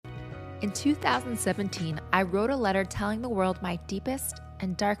In 2017, I wrote a letter telling the world my deepest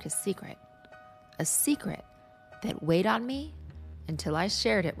and darkest secret. A secret that weighed on me until I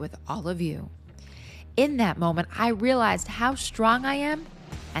shared it with all of you. In that moment, I realized how strong I am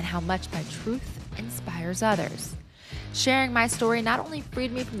and how much my truth inspires others. Sharing my story not only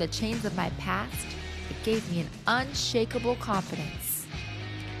freed me from the chains of my past, it gave me an unshakable confidence.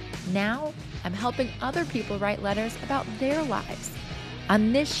 Now, I'm helping other people write letters about their lives.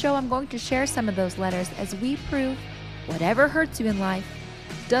 On this show, I'm going to share some of those letters as we prove whatever hurts you in life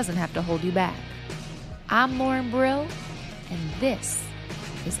doesn't have to hold you back. I'm Brill, and this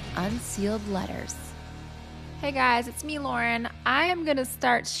is Unsealed Letters. Hey guys, it's me, Lauren. I am going to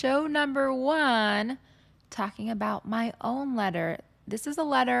start show number 1 talking about my own letter. This is a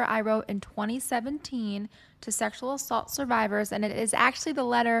letter I wrote in 2017 to sexual assault survivors, and it is actually the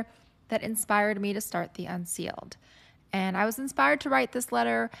letter that inspired me to start the Unsealed. And I was inspired to write this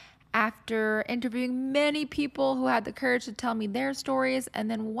letter after interviewing many people who had the courage to tell me their stories. And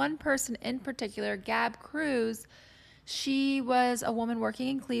then one person in particular, Gab Cruz, she was a woman working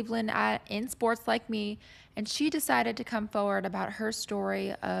in Cleveland in sports like me, and she decided to come forward about her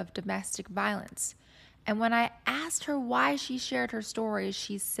story of domestic violence. And when I asked her why she shared her story,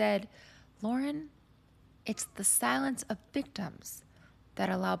 she said, "Lauren, it's the silence of victims that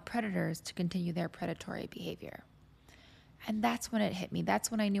allow predators to continue their predatory behavior." And that's when it hit me. That's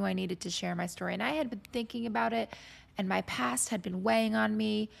when I knew I needed to share my story. And I had been thinking about it, and my past had been weighing on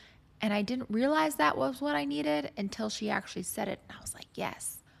me, and I didn't realize that was what I needed until she actually said it. And I was like,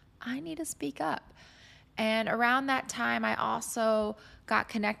 yes, I need to speak up. And around that time, I also got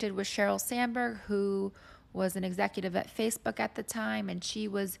connected with Sheryl Sandberg, who was an executive at Facebook at the time, and she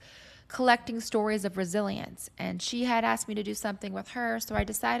was collecting stories of resilience. And she had asked me to do something with her, so I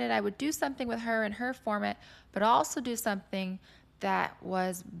decided I would do something with her in her format, but also do something that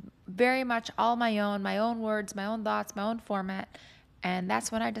was very much all my own words, my own thoughts, my own format. And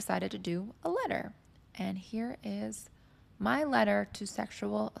that's when I decided to do a letter. And here is my letter to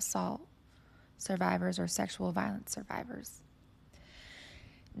sexual assault survivors or sexual violence survivors.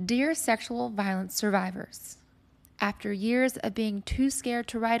 Dear sexual violence survivors, after years of being too scared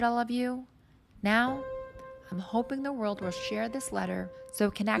to write all of you, now I'm hoping the world will share this letter so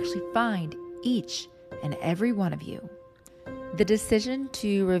it can actually find each and every one of you. The decision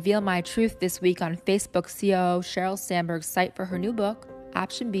to reveal my truth this week on Facebook COO Sheryl Sandberg's site for her new book,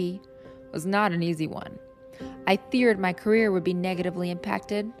 Option B, was not an easy one. I feared my career would be negatively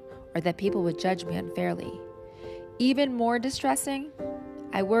impacted or that people would judge me unfairly. Even more distressing,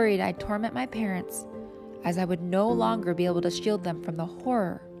 I worried I'd torment my parents as I would no longer be able to shield them from the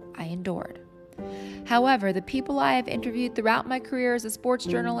horror I endured. However, the people I have interviewed throughout my career as a sports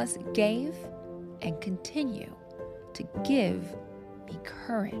journalist gave and continue to give me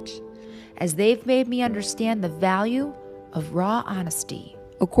courage, as they've made me understand the value of raw honesty.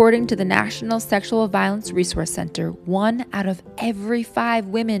 According to the National Sexual Violence Resource Center, 1 out of every 5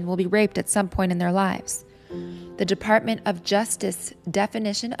 women will be raped at some point in their lives. The Department of Justice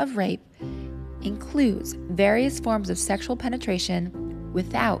definition of rape includes various forms of sexual penetration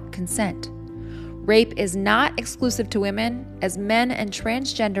without consent. Rape is not exclusive to women, as men and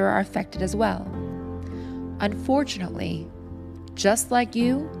transgender are affected as well. Unfortunately, just like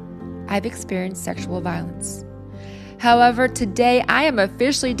you, I've experienced sexual violence. However, today I am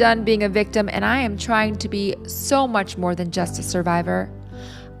officially done being a victim, and I am trying to be so much more than just a survivor.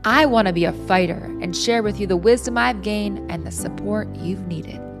 I want to be a fighter and share with you the wisdom I've gained and the support you've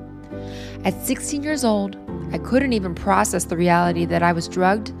needed. At 16 years old, I couldn't even process the reality that I was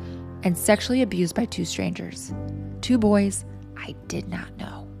drugged and sexually abused by 2 strangers, 2 boys I did not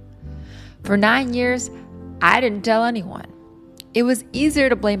know. For 9 years, I didn't tell anyone. It was easier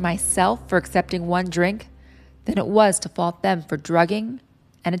to blame myself for accepting 1 drink than it was to fault them for drugging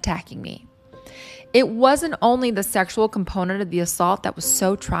and attacking me. It wasn't only the sexual component of the assault that was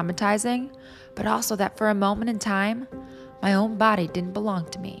so traumatizing, but also that for a moment in time, my own body didn't belong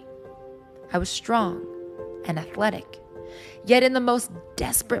to me. I was strong and athletic, yet in the most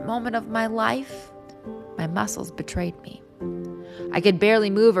desperate moment of my life, my muscles betrayed me. I could barely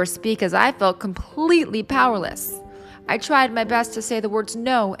move or speak as I felt completely powerless. I tried my best to say the words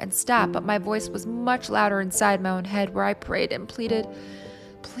no and stop, but my voice was much louder inside my own head, where I prayed and pleaded,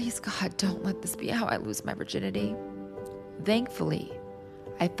 "Please, God, don't let this be how I lose my virginity." Thankfully,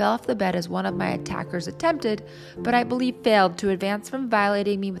 I fell off the bed as one of my attackers attempted, but I believe failed to advance from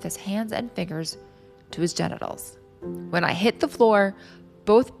violating me with his hands and fingers to his genitals. When I hit the floor,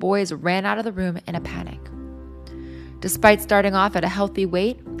 both boys ran out of the room in a panic. Despite starting off at a healthy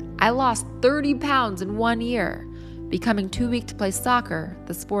weight, I lost 30 pounds in 1 year. becoming too weak to play soccer,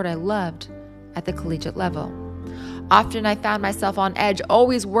 the sport I loved, at the collegiate level. Often I found myself on edge,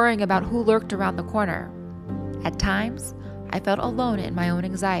 always worrying about who lurked around the corner. At times, I felt alone in my own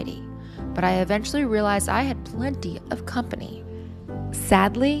anxiety, but I eventually realized I had plenty of company.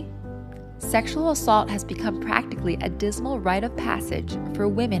 Sadly, sexual assault has become practically a dismal rite of passage for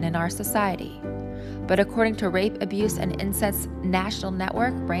women in our society. But according to Rape, Abuse, and Incest National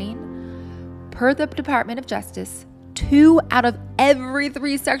Network, RAINN, per the Department of Justice, 2 out of every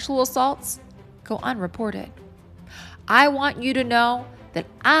 3 sexual assaults go unreported. I want you to know that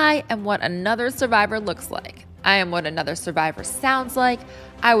I am what another survivor looks like. I am what another survivor sounds like.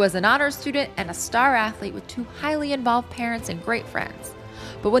 I was an honor student and a star athlete with 2 highly involved parents and great friends.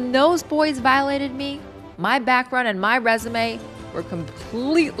 But when those boys violated me, my background and my resume were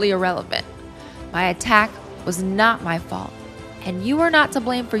completely irrelevant. My attack was not my fault, and you are not to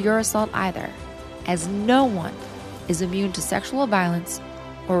blame for your assault either, as no one is immune to sexual violence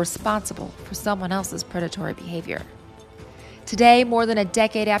or responsible for someone else's predatory behavior. Today, more than a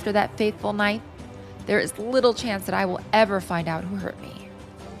decade after that fateful night, there is little chance that I will ever find out who hurt me.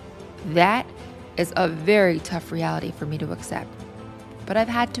 That is a very tough reality for me to accept, but I've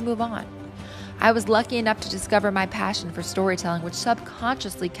had to move on. I was lucky enough to discover my passion for storytelling, which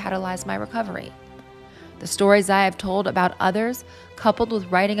subconsciously catalyzed my recovery. The stories I have told about others, coupled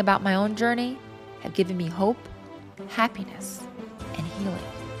with writing about my own journey, have given me hope, happiness, and healing.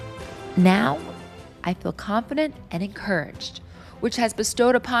 Now, I feel confident and encouraged, which has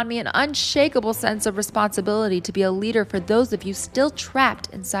bestowed upon me an unshakable sense of responsibility to be a leader for those of you still trapped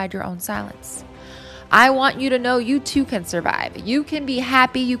inside your own silence. I want you to know you too can survive. You can be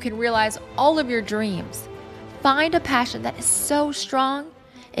happy. You can realize all of your dreams. Find a passion that is so strong,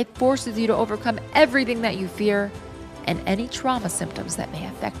 it forces you to overcome everything that you fear and any trauma symptoms that may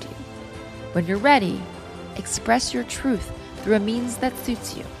affect you. When you're ready, express your truth through a means that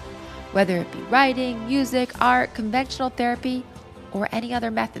suits you, whether it be writing, music, art, conventional therapy, or any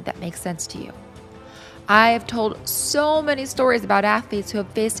other method that makes sense to you. I have told so many stories about athletes who have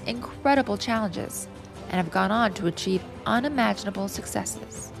faced incredible challenges and have gone on to achieve unimaginable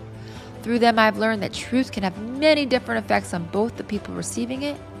successes. Through them, I've learned that truth can have many different effects on both the people receiving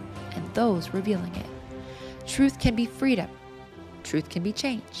it and those revealing it. Truth can be freedom. Truth can be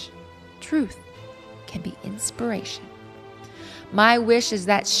change. Truth can be inspiration. My wish is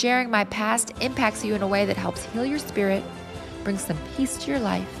that sharing my past impacts you in a way that helps heal your spirit, brings some peace to your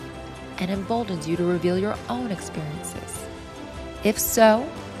life, and emboldens you to reveal your own experiences. If so,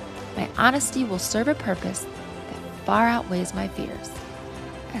 my honesty will serve a purpose that far outweighs my fears,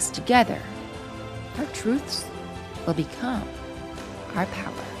 as together, our truths will become our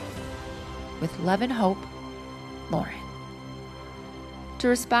power. With love and hope, Lauren. To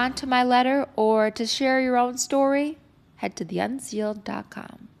respond to my letter or to share your own story, head to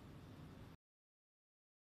theunsealed.com.